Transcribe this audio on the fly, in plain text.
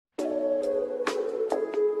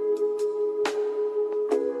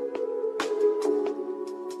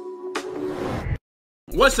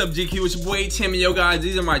What's up, GQ? It's your boy ATM, and yo guys,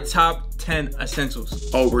 these are my top 10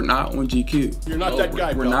 essentials. Oh, we're not on GQ. You're not that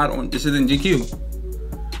guy, We're not on, this isn't GQ.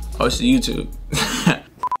 Oh, it's YouTube.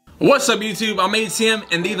 What's up, YouTube? I'm ATM,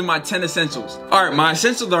 and these are my 10 essentials. Alright, my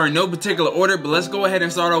essentials are in no particular order, but let's go ahead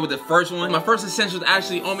and start off with the first one. My first essential is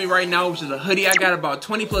actually on me right now, which is a hoodie. I got about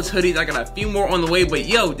 20 plus hoodies. I got a few more on the way, but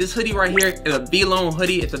yo, this hoodie right here is a V-Lone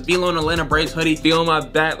hoodie. It's a V-Lone Atlanta Braves hoodie. Feel my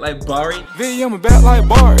back like Barry. V, I'm a bat like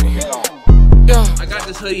Barry. Yeah. I got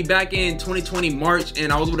this hoodie back in 2020 March,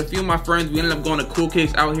 and I was with a few of my friends. We ended up going to Cool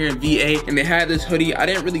Kicks out here in VA, and they had this hoodie. I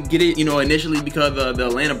didn't really get it, you know, initially because of the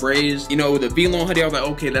Atlanta Braves. You know, with the V-Lone hoodie, I was like,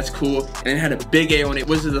 okay, that's cool. And it had a big A on it,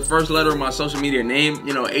 which is the first letter of my social media name.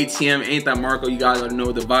 You know, ATM, ain't that Marco? You guys already know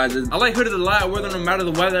what the vibes is. I like hoodies a lot, whether no matter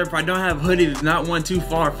the weather. If I don't have a hoodie, there's not one too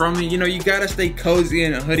far from me. You know, you gotta stay cozy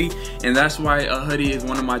in a hoodie, and that's why a hoodie is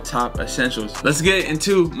one of my top essentials. Let's get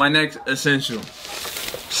into my next essential.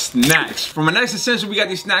 Snacks. For my next essential, we got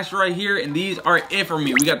these snacks right here, and these are it for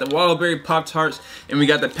me. We got the Wildberry Pop-Tarts, and we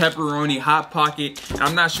got the pepperoni Hot Pocket. And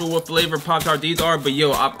I'm not sure what flavor Pop-Tart these are, but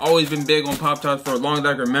yo, I've always been big on Pop-Tarts for as long as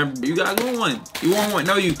I can remember. But you guys want one? You want one?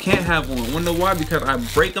 No, you can't have one. Wanna know why? Because I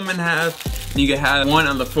break them in half, and you can have one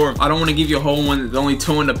on the fourth. I don't want to give you a whole one. There's only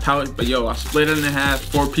 2 in the pouch, but yo, I split it in half,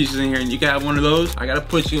 4 pieces in here, and you can have one of those. I gotta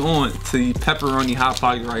put you on to the pepperoni Hot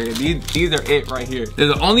Pocket right here. These are it right here. They're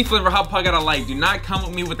the only flavor Hot Pocket I like. Do not come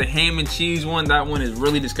with me with the ham and cheese one. That one is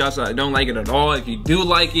really disgusting. I don't like it at all. If you do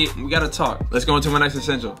like it, we gotta talk. Let's go into my next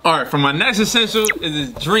essential. All right, for my next essential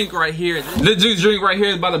is this drink right here. This drink right here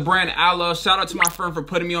is by the brand Aloe. Shout out to my friend for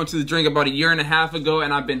putting me onto the drink about 1.5 years ago,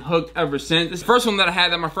 and I've been hooked ever since. This first one that I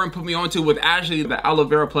had that my friend put me onto was actually the aloe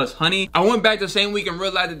vera plus honey. I went back the same week and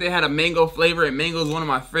realized that they had a mango flavor, and mango is one of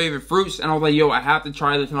my favorite fruits, and I was like, yo, I have to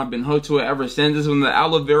try this, and I've been hooked to it ever since. This one, the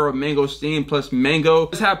aloe vera mango steam plus mango.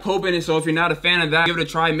 Just have Pope in it, so if you're not a fan of that, give it a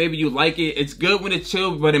try. Maybe you like it. It's good when it's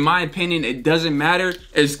chilled, but in my opinion, it doesn't matter.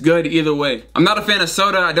 It's good either way. I'm not a fan of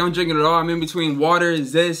soda. I don't drink it at all. I'm in between water,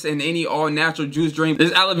 this, and any all-natural juice drink.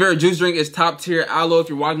 This aloe vera juice drink is top tier. Aloe, if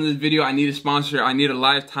you're watching this video, I need a sponsor. I need a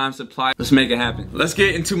lifetime supply. Let's make it happen. Let's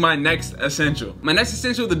get into my next essential. My next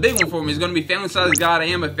essential, the big one for me, is going to be family size guy. I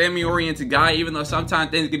am a family-oriented guy, even though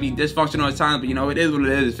sometimes things can be dysfunctional at times, but you know, it is what it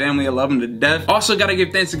is. Family, I love him to death. Also, got to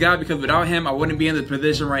give thanks to God, because without him, I wouldn't be in the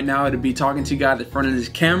position right now to be talking to you guys in front of this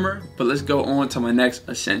camera. But let's go on to my next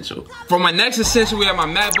essential. For my next essential, we have my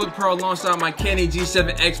MacBook Pro alongside my Canon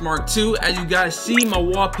G7X Mark II. As you guys see, my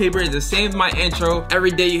wallpaper is the same as my intro.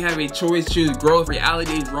 Every day you have a choice, choose growth,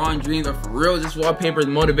 reality, drawing dreams, or for real, this wallpaper is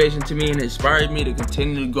motivation to me and inspires me to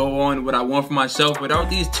continue to go on what I want for myself. Without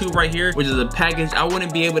these two right here, which is a package, I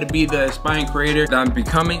wouldn't be able to be the aspiring creator that I'm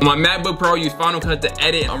becoming. My MacBook Pro, use Final Cut to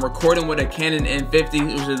edit. I'm recording with a Canon N50,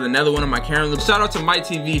 which is another one of my cameras. Shout out to my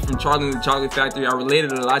TV from Charlie and the Chocolate Factory. I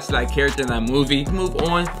related a lot to that character in that movie. Let's move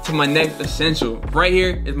on to my next essential. Right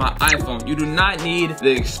here is my iPhone. You do not need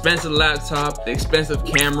the expensive laptop, the expensive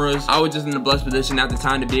cameras. I was just in a blessed position at the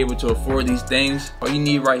time to be able to afford these things. All you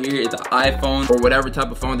need right here is the iPhone or whatever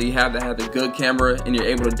type of phone that you have that has a good camera, and you're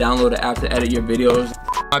able to download the app to edit your videos.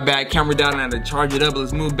 My bad, camera down, and I had to charge it up.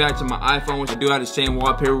 Let's move back to my iPhone, which I do have the same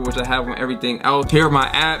wallpaper which I have on everything else. Here are my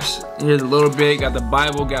apps. Here's a little bit. Got the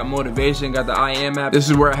Bible, got motivation, got the I Am app. This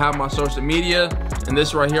is where I have my social media. And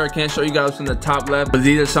this right here, I can't show you guys from the top left, but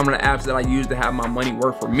these are some of the apps that I use to have my money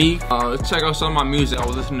work for me. Let's check out some of my music. I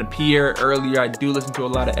was listening to Pierre earlier. I do listen to a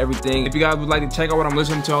lot of everything. If you guys would like to check out what I'm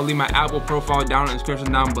listening to, I'll leave my Apple profile down in the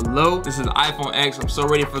description down below. This is iPhone X. I'm so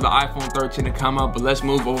ready for the iPhone 13 to come out, but let's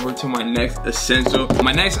move over to my next essential.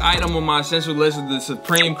 My next item on my essential list is the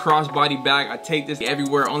Supreme crossbody bag. I take this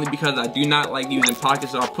everywhere only because I do not like using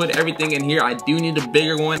pockets, so I'll put everything in here. I do need a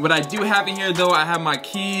bigger one. What I do have in here though, I have my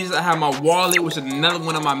keys, I have my wallet, which is another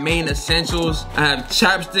one of my main essentials. I have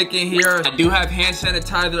chapstick in here. I do have hand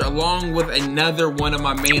sanitizer along with another one of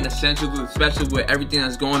my main essentials, especially with everything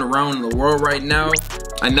that's going around in the world right now.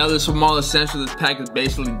 Another small essential. This pack is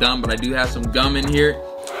basically done, but I do have some gum in here.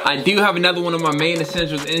 I do have another one of my main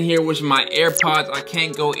essentials in here, which is my AirPods. I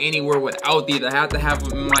can't go anywhere without these. I have to have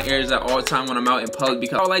them in my ears at all time when I'm out in public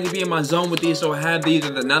because I like to be in my zone with these, so I have these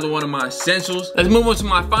as another one of my essentials. Let's move on to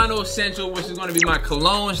my final essential, which is going to be my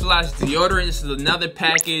cologne slash deodorant. This is another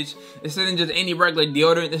package. This isn't just any regular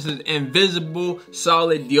deodorant. This is invisible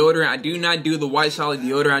solid deodorant. I do not do the white solid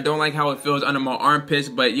deodorant. I don't like how it feels under my armpits,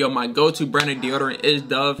 but yo, my go-to brand of deodorant is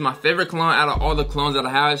Dove. My favorite cologne out of all the colognes that I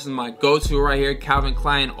have, this is my go-to right here, Calvin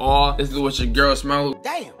Klein All. This is what your girl smells.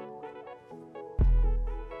 Damn.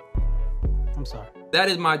 I'm sorry. That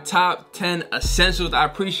is my top 10 essentials. I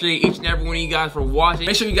appreciate each and every one of you guys for watching.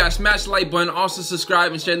 Make sure you guys smash the like button, also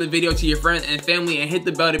subscribe and share the video to your friends and family, and hit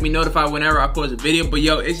the bell to be notified whenever I post a video. But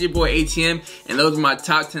yo, it's your boy ATM, and those are my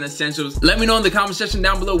top 10 essentials. Let me know in the comment section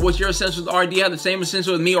down below what your essentials are. Do you have the same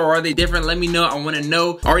essentials as me, or are they different? Let me know. I want to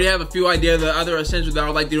know. I already have a few ideas of the other essentials that I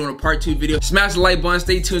would like to do in a part 2 video. Smash the like button.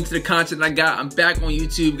 Stay tuned to the content I got. I'm back on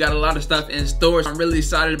YouTube. Got a lot of stuff in store. I'm really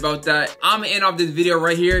excited about that. I'm gonna end off this video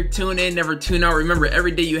right here. Tune in, never tune out. Remember,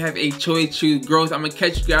 every day you have a choice, choose growth. I'm gonna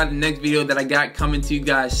catch you guys in the next video that I got coming to you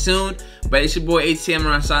guys soon. But it's your boy ATM, and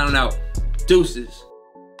I'm signing out. Deuces.